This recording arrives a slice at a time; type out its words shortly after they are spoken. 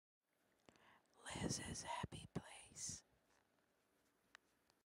is his happy place.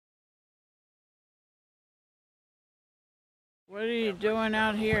 What are you doing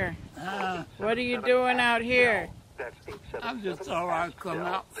out here? What are you doing out here? I just thought I'd come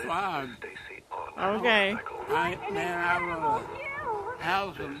outside. Okay. I ain't been out of the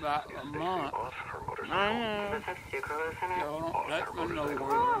house in about a month. I know. So don't let me know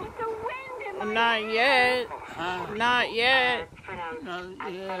where. Not yet. Not yet.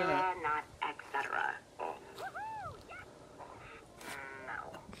 Not yet.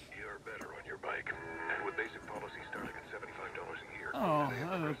 You're better on your bike. And with basic policy starting at $75 a year. Oh,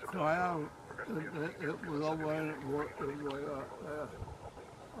 there's a cloud. It was over and it worked its way up there.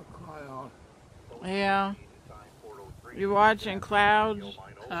 A cloud. Yeah. You watching clouds?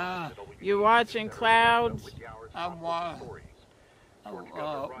 You watching clouds? I was.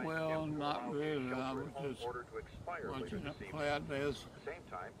 Well, not really. I was just watching a cloud that's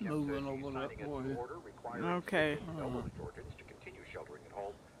moving over that way. Okay.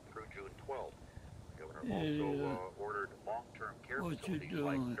 What you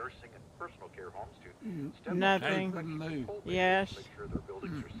doing? Nothing. Yes.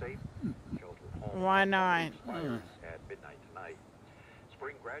 Why not?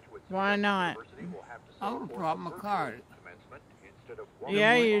 Why not? I would drop my card.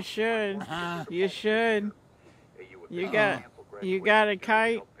 Yeah, you should. You should. You got a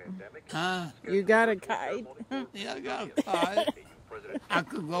kite? You got a kite? Yeah, I got a kite. I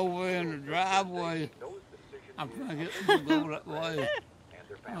could go over in the driveway. I think it would go that way.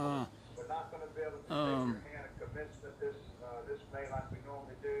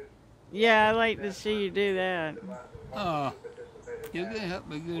 Yeah, I'd like to see you do that. You can help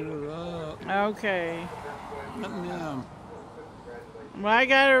me get it up. Okay. Let me, Well, I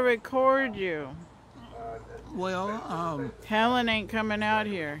gotta record you. well, Helen ain't coming out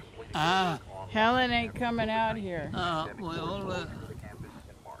here. Helen ain't coming out here. well,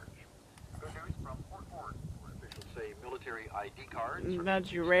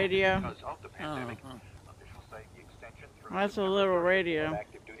 That's your radio? That's a little radio.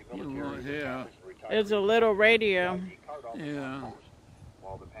 you want here. It's a little radio. Yeah.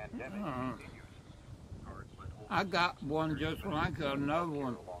 I got one just like another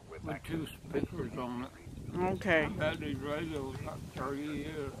one with 2 speakers on it. Okay. I've had these radios like 30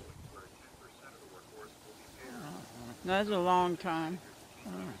 years. That's a long time.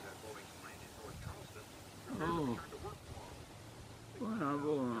 Oh. Where am I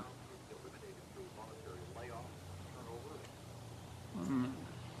going?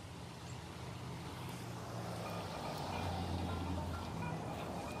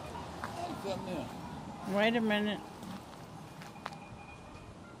 Come here. Wait a minute.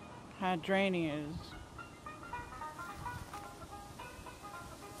 Hydrangeas.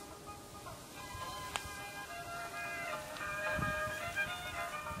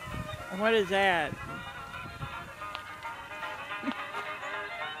 What is that?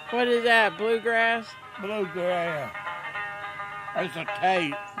 What is that? Bluegrass? Bluegrass. It's a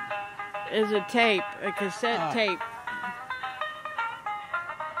tape. It's a tape, a cassette tape.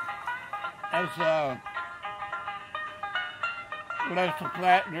 It's Lester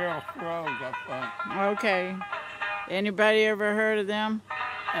Platt, Daryl Scruggs, I think. Okay. Anybody ever heard of them?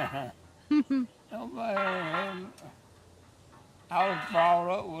 Nobody ever heard of. I was brought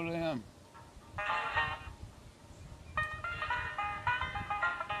up with them.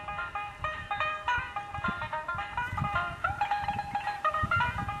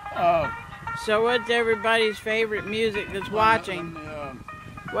 So what's everybody's favorite music that's watching?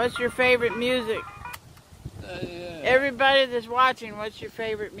 What's your favorite music? Everybody that's watching, what's your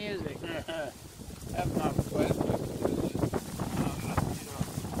favorite music? That's my question.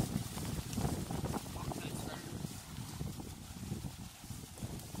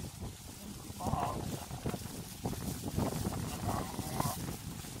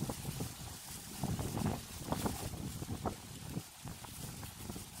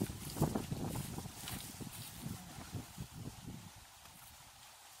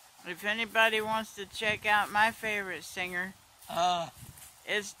 If anybody wants to check out my favorite singer,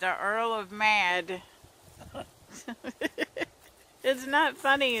 it's the Earl of Mad. It's not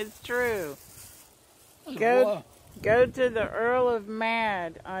funny, it's true. Go to the Earl of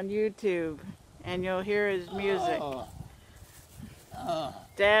Mad on YouTube and you'll hear his music.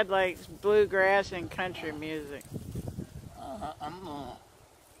 Dad likes bluegrass and country music. I'm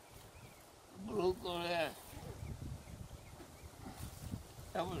bluegrass.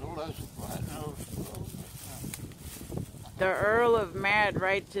 That was Lester Platt. The Earl of Mad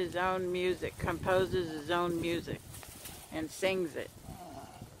writes his own music, composes his own music, and sings it.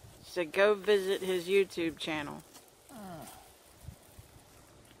 So go visit his YouTube channel.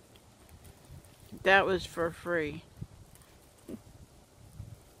 That was for free.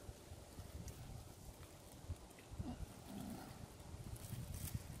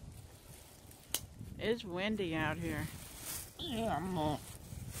 It's windy out here. Yeah, I'm what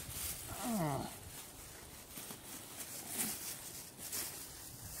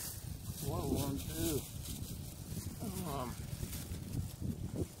I want to do.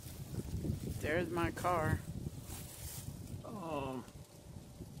 There's my car.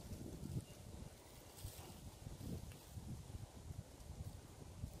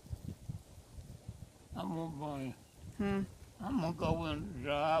 I'm gonna buy. Hmm. I'm gonna go in the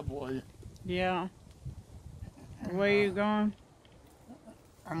driveway. Yeah. Where you going?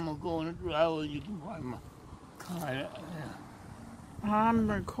 I'm gonna go in the driveway. You can find my car. I'm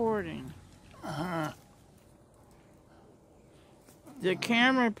recording. Uh-huh. The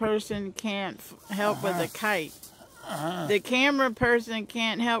camera person can't help with the kite. Uh-huh. The camera person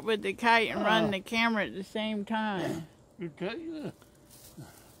can't help with the kite and run the camera at the same time. You tell you.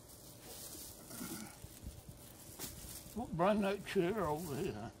 Bring that chair over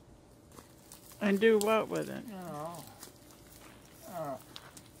here. And do what with it?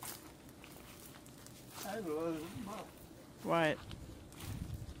 What?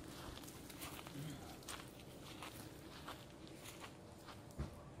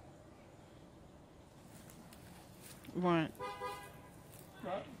 What?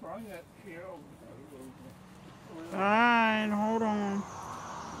 Bring that chair over here. Alright, hold on.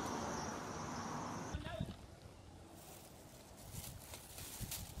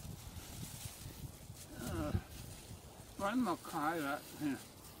 Bring my car right here.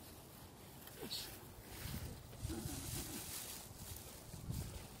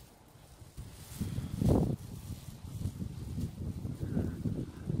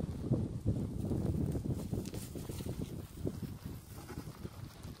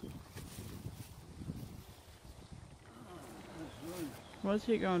 What's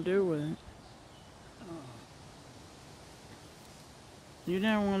he gonna do with it? You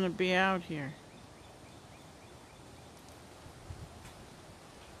don't want to be out here.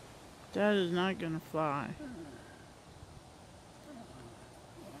 That is not gonna fly.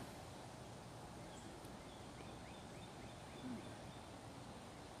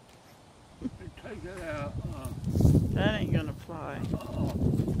 Take it out. That ain't gonna fly. Come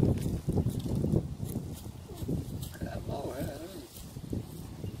on,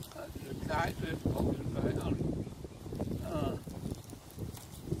 the kite that goes down.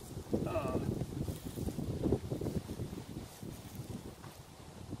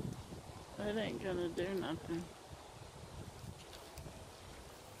 That ain't gonna do nothing.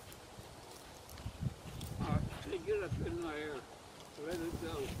 Get up in there. Let it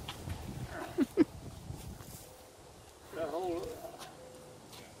go. The whole.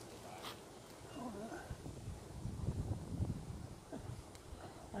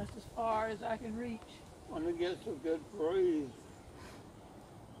 That's as far as I can reach. When it gets a good breeze.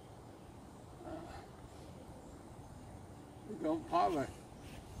 It don't polish.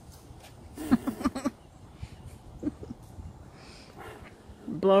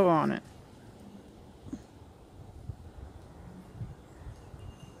 Blow on it.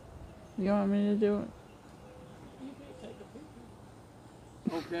 You want me to do it? You can take a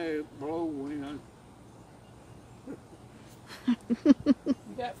picture. Okay, blow wind.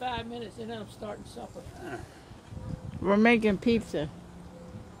 You got 5 minutes and then I'm starting supper. We're making pizza.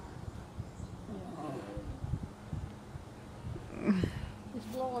 It's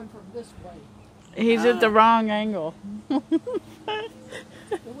blowing from this way. He's at the wrong angle.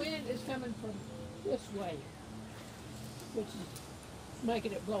 The wind is coming from this way, which is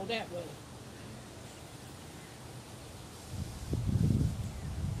making it blow that way.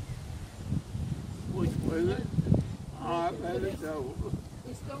 Which way is it? All right, let it go.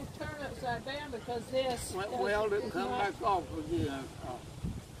 It's going to turn upside down because this. Well, it come back off again.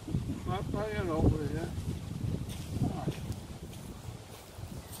 Right playing over here.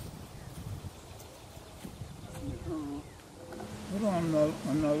 Put on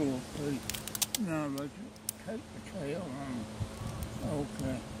another piece. Now let's take the tail on.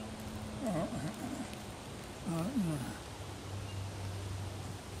 Okay.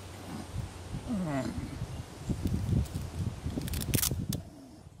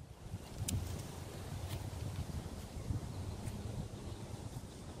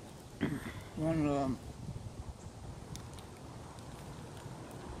 One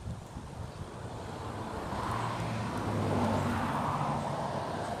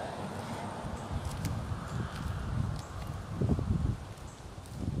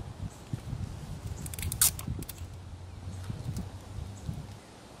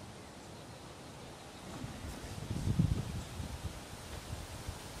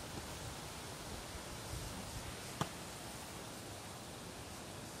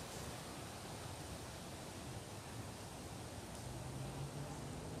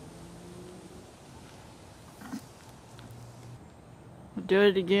Do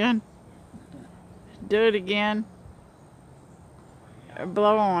it again. Do it again. Or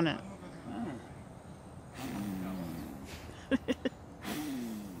blow on it.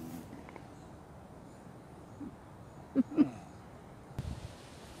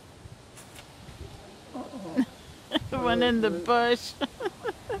 One in the bush.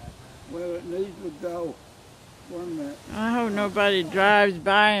 Where it needs to go. 1 minute. I hope nobody drives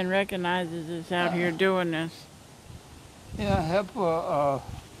by and recognizes us out here doing this. Yeah, help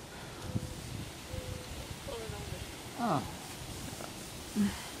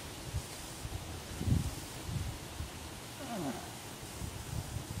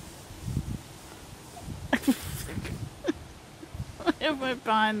It went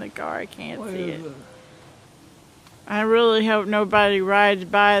behind the car. I can't what see is it. I really hope nobody rides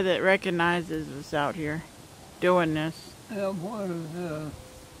by that recognizes us out here doing this. Yeah, what is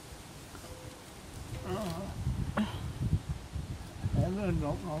and I don't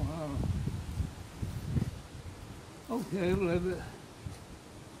know how. Okay, leave it.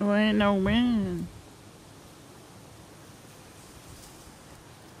 Well, ain't no wind.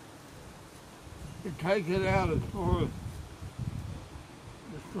 You take it out as far as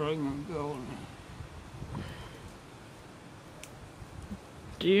the string is going.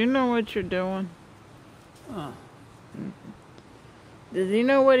 Do you know what you're doing? Does he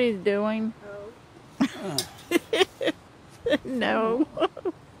know what he's doing? No. No.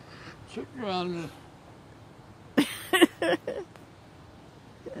 Sit around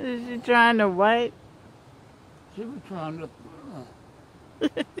Is she trying to what? she was trying to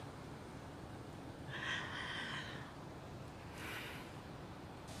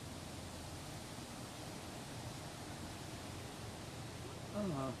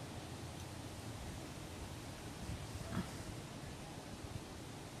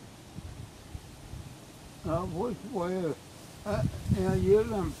which way? Yeah, you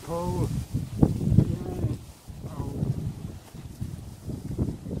done pulled.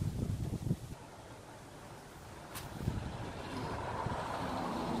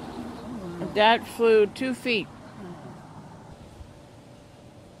 That flew 2 feet.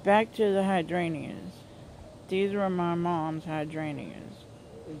 Back to the hydrangeas. These were my mom's hydrangeas.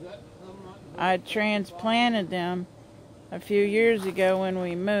 I transplanted them a few years ago when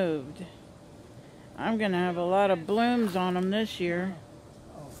we moved. I'm going to have a lot of blooms on them this year.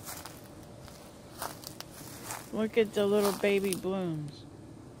 Look at the little baby blooms.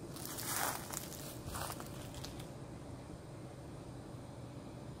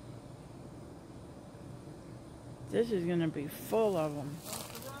 This is going to be full of them.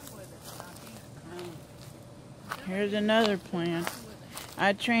 Here's another plant.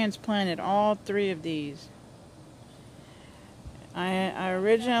 I transplanted all 3 of these. I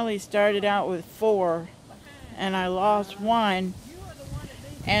originally started out with 4 and I lost 1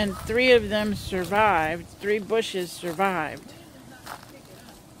 and 3 of them survived. 3 bushes survived.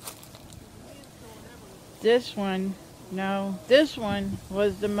 This one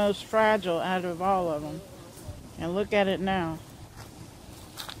was the most fragile out of all of them. And look at it now.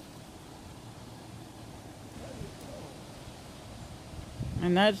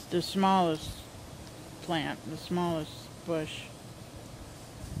 And that's the smallest plant, the smallest bush.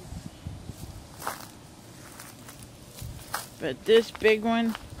 But this big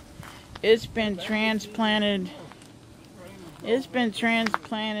one, it's been transplanted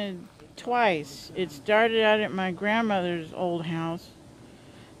twice. It started out at my grandmother's old house.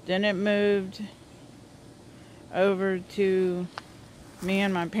 Then it moved over to me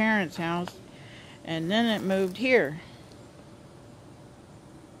and my parents' house. And then it moved here.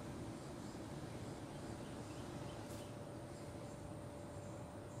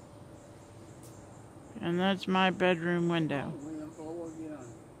 And that's my bedroom window.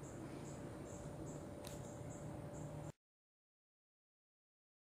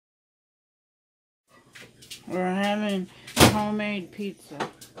 We're having homemade pizza.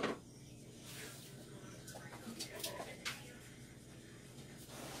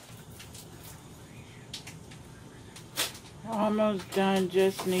 Almost done,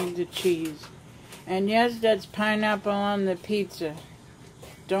 just need the cheese. And yes, that's pineapple on the pizza.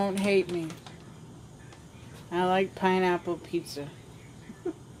 Don't hate me. I like pineapple pizza.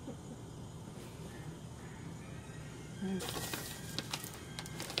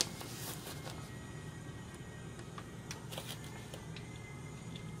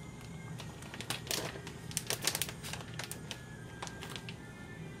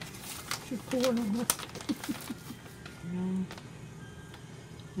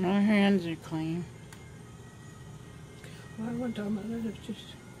 My hands are clean. Well, one time I was just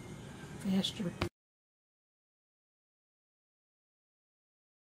faster.